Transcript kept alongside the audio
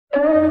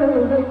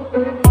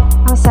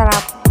Ang sarap.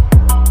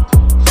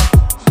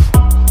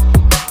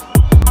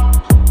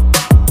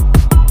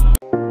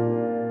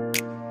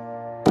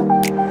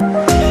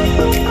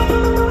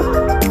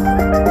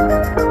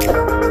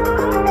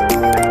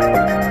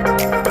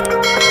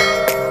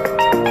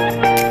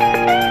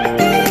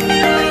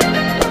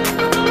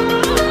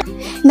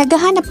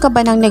 Naghahanap ka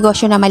ba ng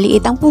negosyo na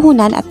maliit ang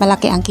puhunan at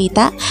malaki ang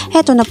kita?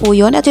 Heto na po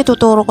yun at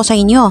ituturo ko sa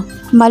inyo.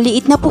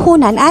 Maliit na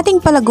puhunan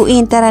ating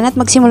palaguin, tara na't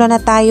magsimula na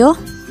tayo.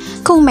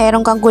 Kung meron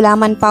kang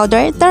gulaman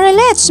powder, tara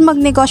let's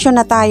magnegosyo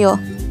na tayo.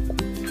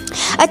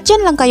 At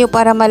dyan lang kayo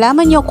para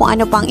malaman nyo kung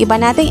ano pang iba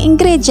nating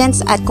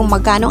ingredients at kung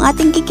magkano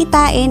ating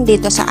kikitain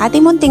dito sa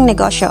ating munting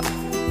negosyo.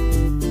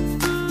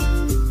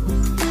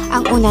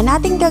 Ang una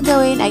nating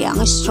gagawin ay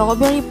ang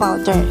strawberry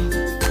powder.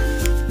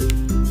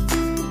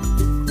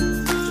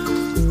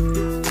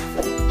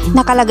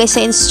 Nakalagay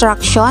sa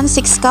instruction,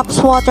 6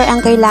 cups water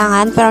ang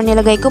kailangan pero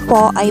nilagay ko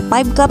po ay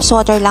 5 cups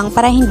water lang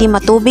para hindi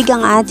matubig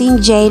ang ating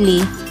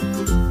jelly.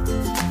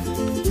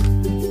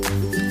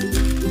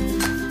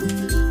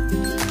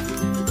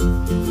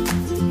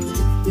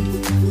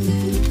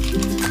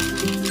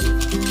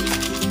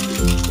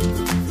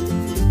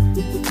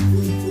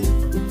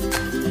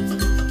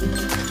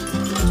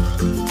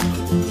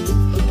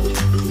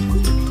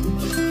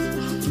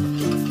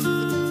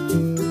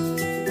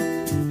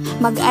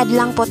 Mag-add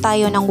lang po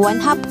tayo ng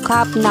 1/2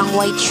 cup ng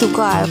white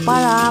sugar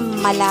para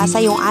malasa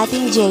yung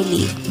ating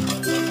jelly.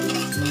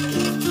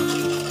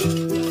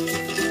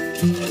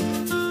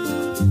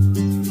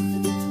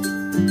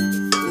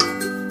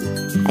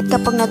 At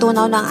kapag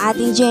natunaw ng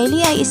ating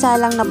jelly ay isa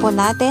lang na po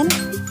natin.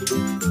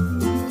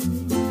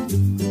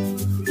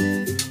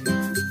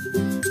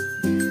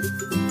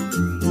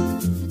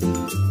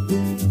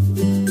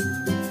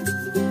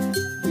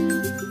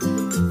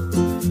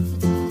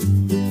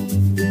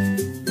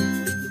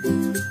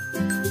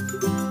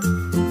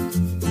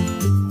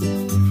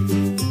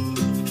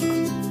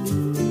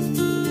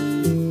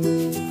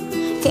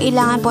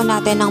 Kailangan po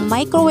natin ng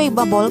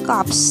microwavable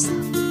cups.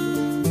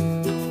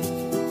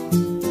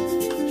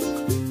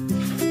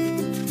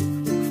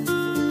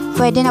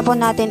 Pwede na po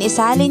natin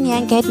isalin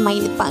yan kahit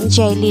mainit pa ang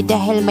jelly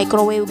dahil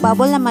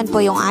microwavable naman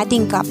po yung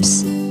ating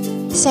cups.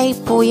 Safe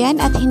po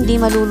yan at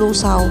hindi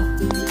malulusaw.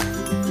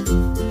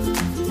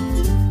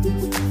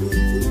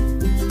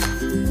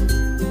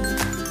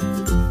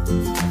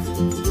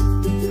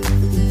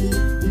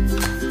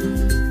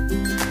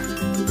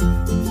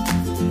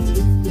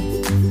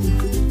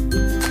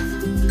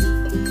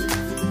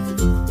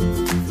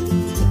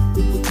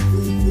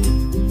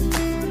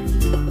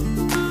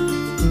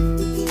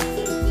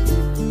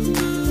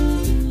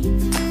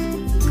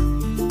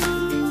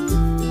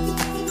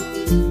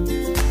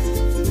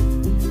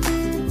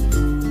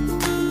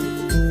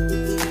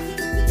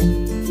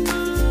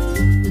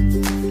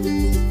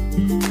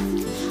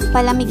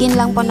 Palamigin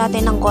lang po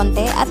natin ng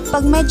konti at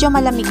pag medyo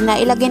malamig na,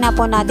 ilagay na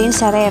po natin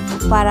sa ref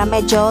para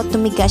medyo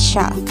tumigas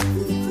siya.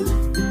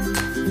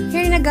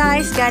 Here na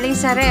guys, galing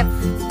sa ref.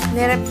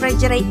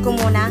 Nirefrigerate ko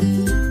muna.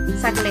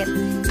 Saglit.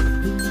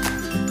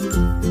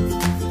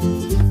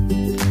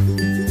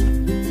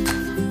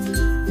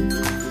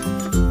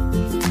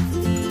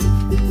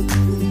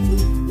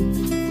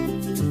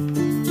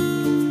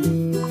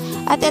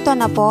 At ito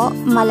na po,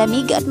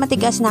 malamig at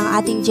matigas na ang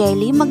ating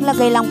jelly.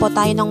 Maglagay lang po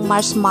tayo ng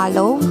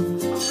marshmallow.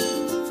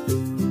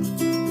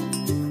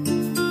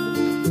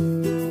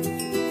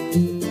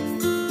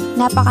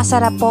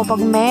 Napakasarap po pag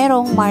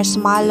merong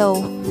marshmallow.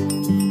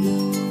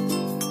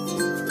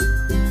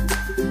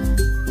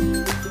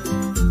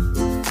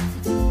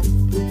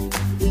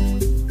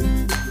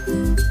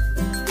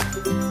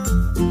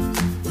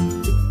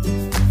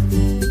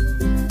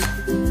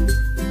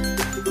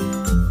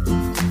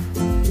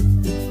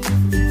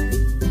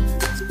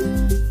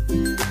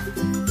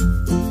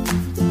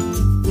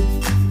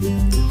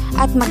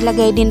 At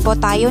maglagay din po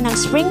tayo ng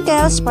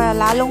sprinkles para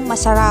lalong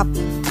masarap.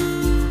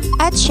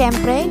 At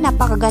syempre,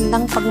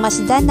 napakagandang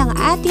pagmasdan ng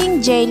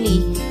ating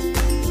jelly.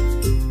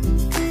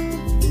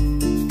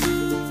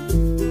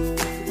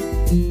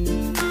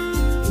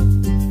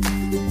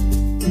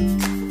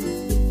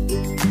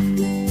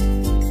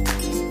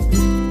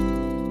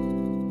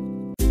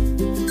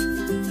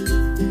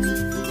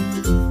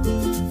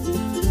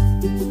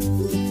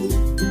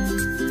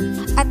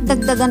 At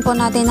dagdagan po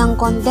natin ng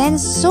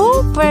condensed,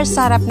 super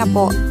sarap na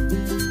po.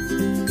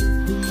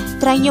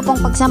 Try nyo pong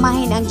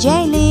pagsamahin ang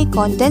jelly,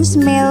 condensed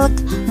milk,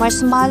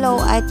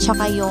 marshmallow at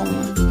saka yung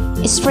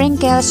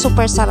sprinkle,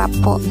 super sarap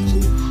po.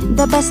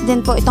 The best din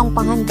po itong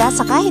panghanda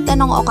sa kahit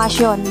anong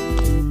okasyon.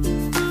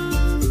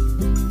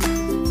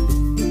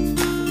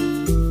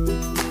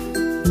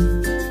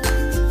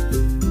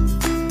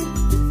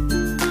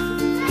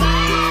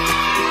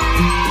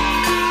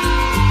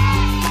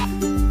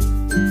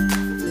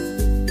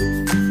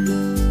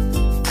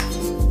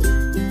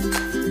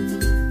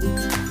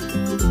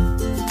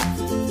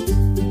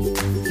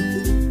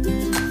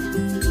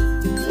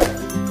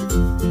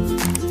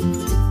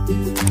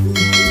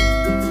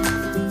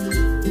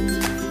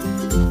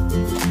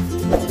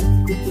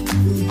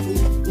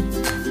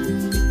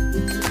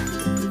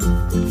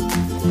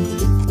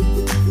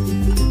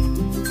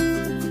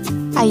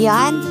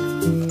 Ayan,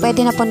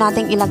 pwede na po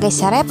nating ilagay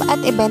sa rep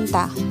at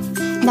ibenta.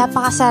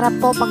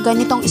 Napakasarap po pag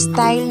ganitong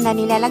style na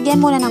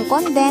nilalagyan muna ng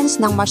condensed,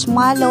 ng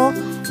marshmallow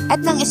at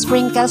ng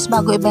sprinkles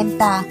bago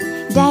ibenta.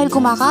 Dahil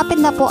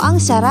kumakapit na po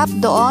ang sarap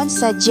doon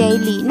sa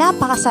jelly.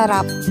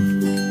 Napakasarap.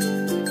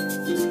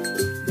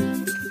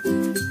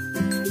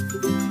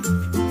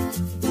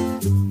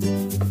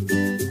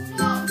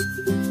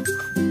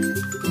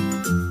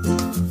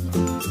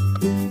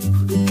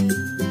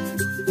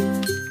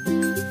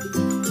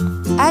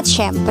 At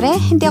syempre,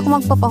 hindi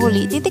ako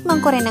magpapahuli,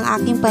 titikman ko rin ang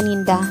aking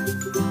paninda.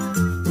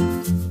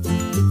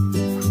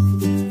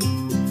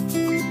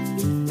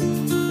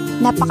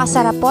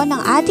 Napakasarap po ng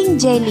ating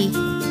jelly.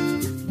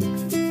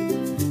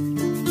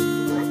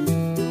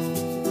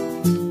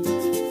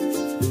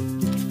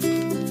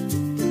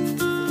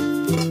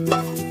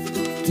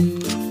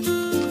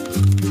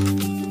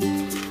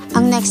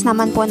 Ang next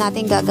naman po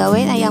natin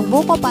gagawin ay ang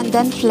buko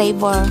pandan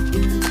flavor.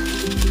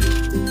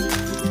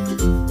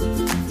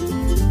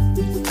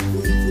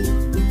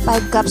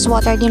 Five cups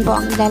water din po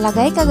ang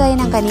ilalagay kagaya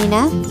ng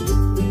kanina.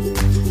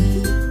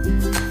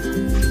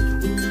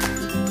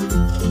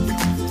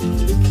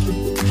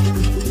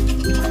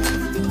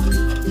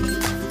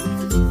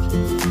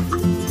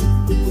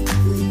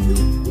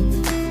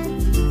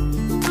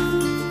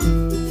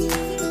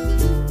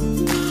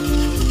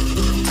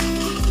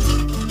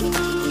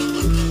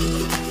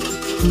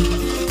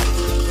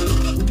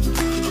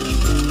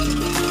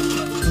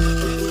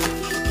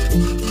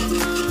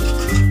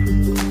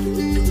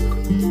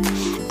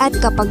 At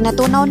kapag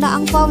natunaw na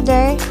ang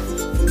powder,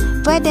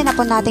 pwede na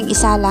po nating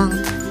isalang.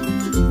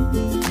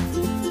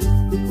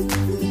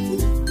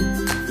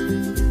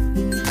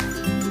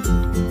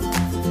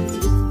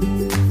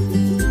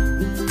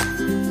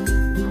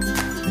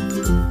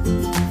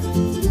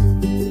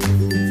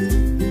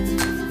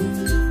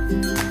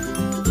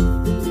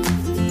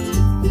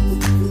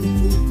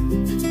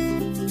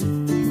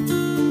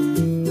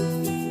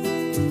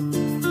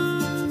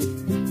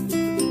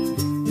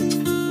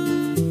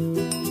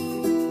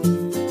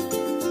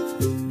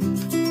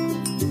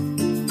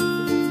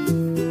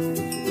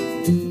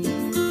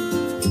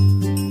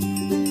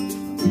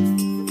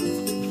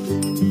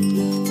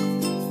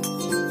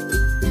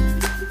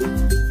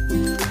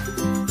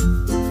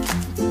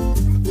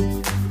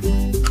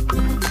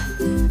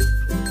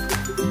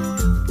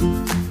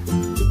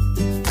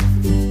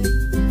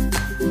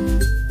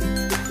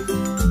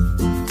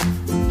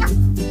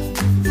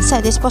 Sa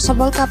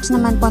disposable cups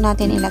naman po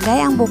natin ilagay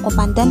ang buko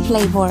pandan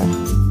flavor.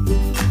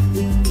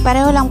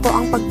 Pareho lang po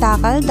ang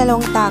pagtakal,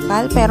 dalawang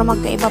takal, pero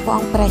magkaiba po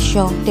ang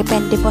presyo.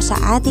 Depende po sa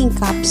ating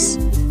cups.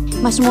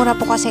 Mas mura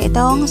po kasi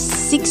itong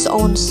 6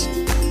 ounce.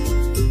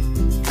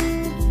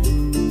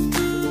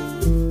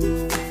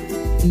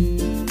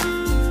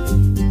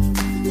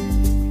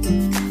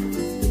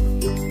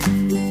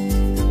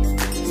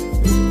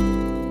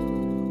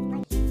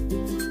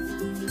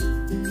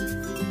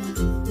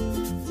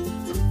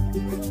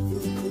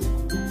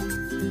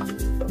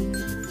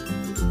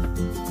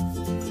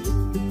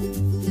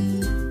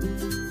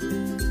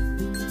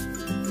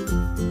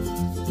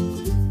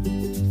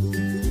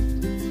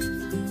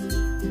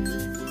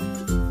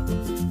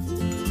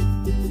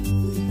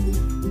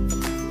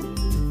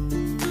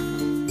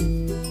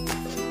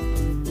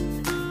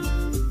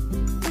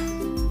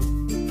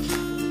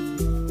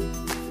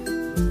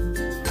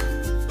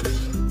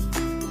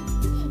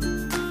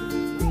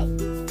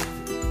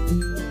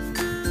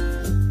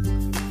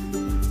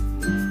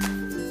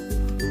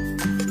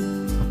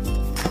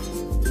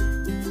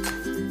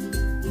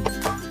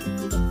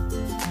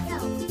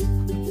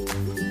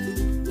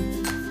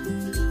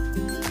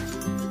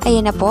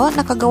 Ayan na po,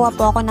 nakagawa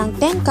po ako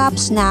ng 10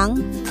 cups ng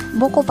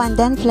buko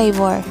pandan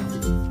flavor.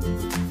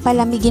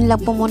 Palamigin lang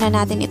po muna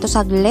natin ito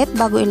saglit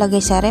bago ilagay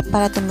sa rep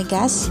para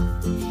tumigas.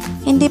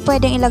 Hindi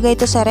pwedeng ilagay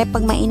ito sa rep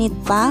pag mainit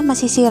pa,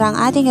 masisira ang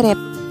ating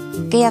rep.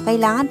 Kaya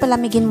kailangan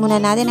palamigin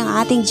muna natin ang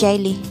ating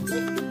jelly.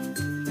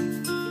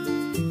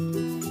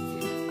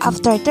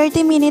 After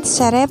 30 minutes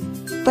sa rep,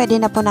 pwede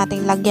na po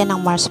nating lagyan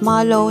ng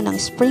marshmallow, ng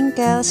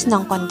sprinkles,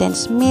 ng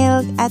condensed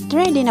milk at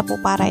ready na po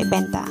para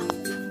ibenta.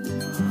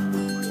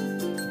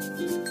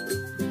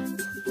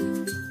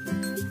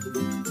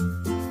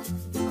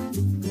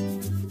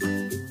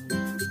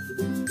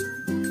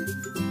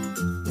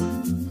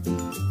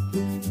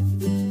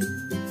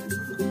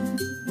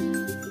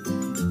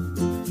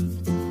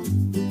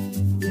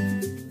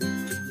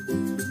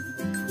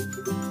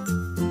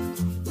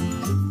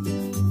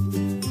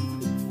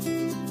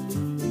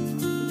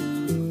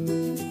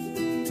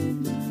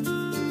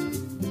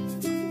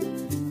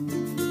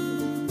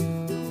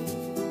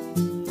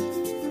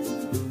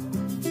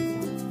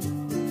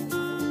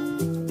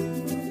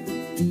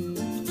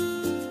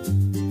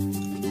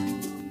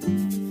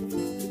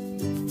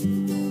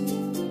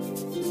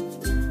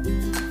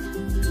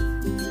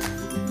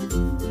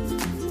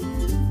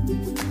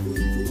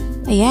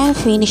 Ayan,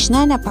 finish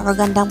na.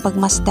 Napakagandang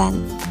pagmasdan.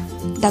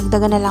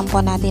 Dagdagan na lang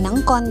po natin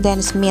ang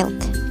condensed milk.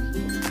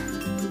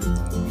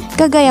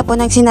 Kagaya po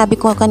ng sinabi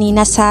ko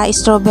kanina sa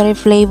strawberry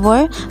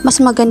flavor,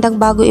 mas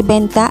magandang bago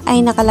ibenta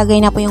ay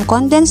nakalagay na po yung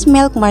condensed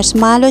milk,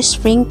 marshmallow,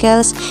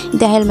 sprinkles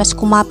dahil mas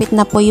kumapit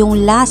na po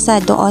yung lasa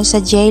doon sa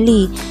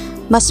jelly.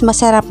 Mas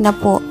masarap na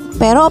po.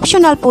 Pero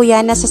optional po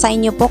yan, nasa sa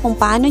inyo po kung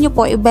paano nyo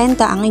po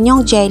ibenta ang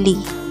inyong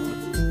jelly.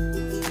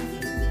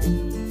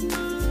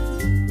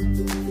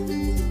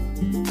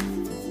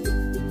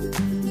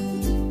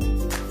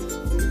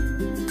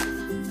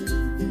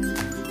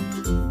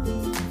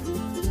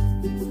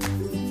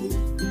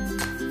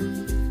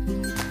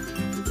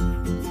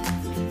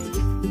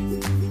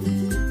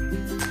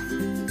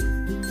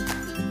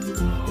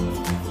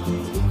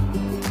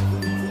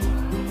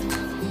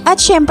 At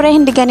syempre,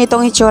 hindi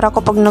ganitong itsura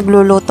ko pag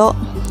nagluluto.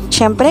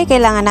 Syempre,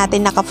 kailangan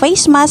natin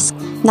naka-face mask,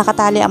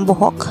 nakatali ang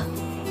buhok,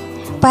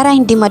 para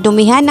hindi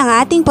madumihan ang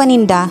ating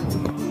paninda.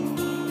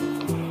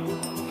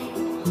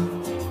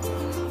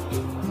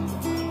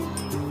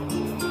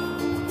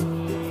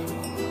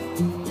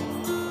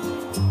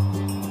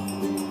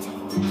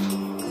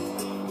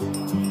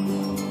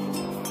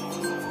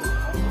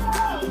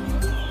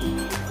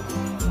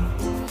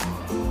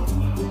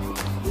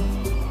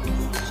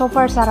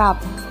 Super sarap.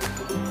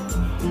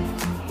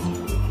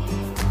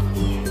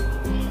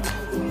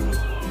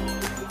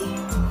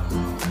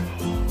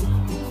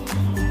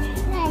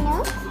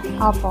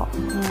 Opo.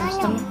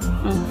 Gusto mo?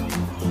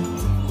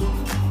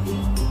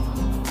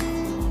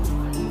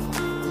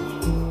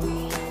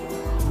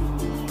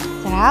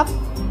 Sarap?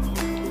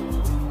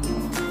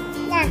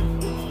 Na.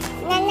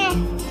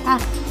 Ah.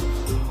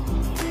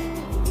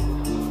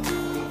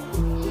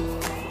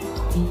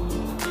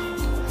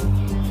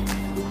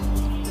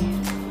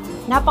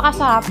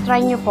 Napakasarap.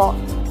 Try nyo po.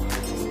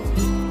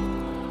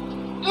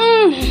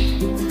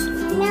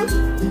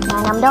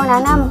 Nanam daw,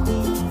 nanam.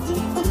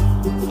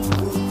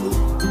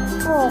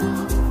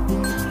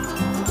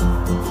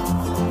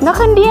 Nak,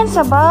 hindi yan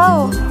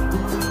sabaw.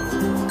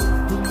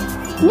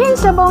 Hindi yan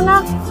sabaw,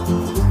 nak.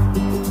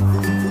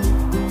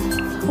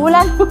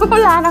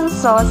 Wala ng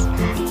sauce.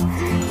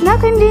 Nak,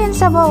 hindi yan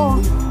sabaw.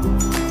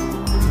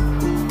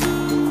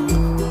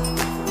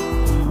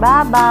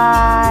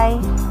 Bye-bye.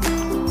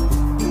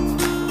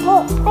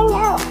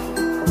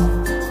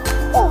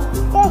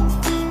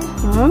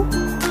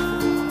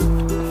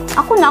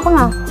 Ako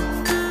na.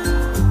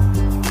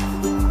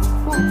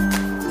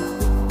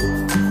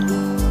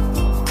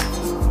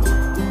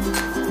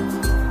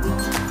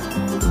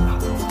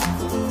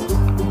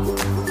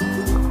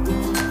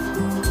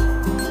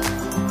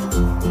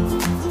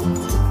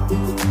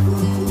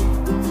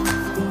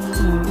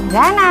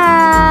 Gana!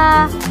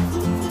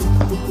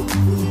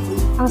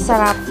 Ang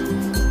sarap.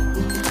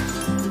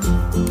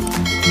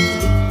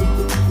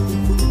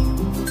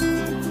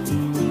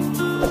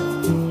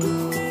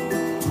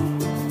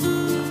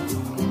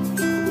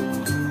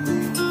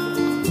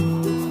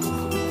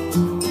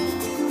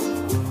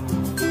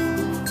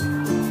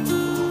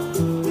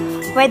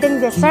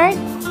 Pwedeng dessert,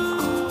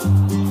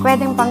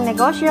 pwedeng pang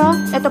negosyo.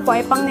 Ito po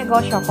ay pang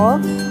negosyo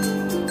ko.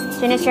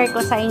 Sinishare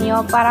ko sa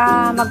inyo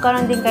para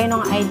magkaroon din kayo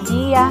ng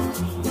idea,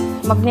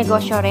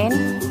 magnegosyo rin.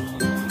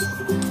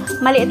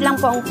 Maliit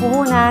lang po ang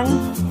puhunan.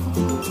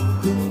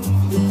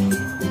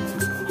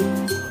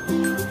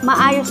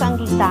 Maayos ang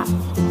kita.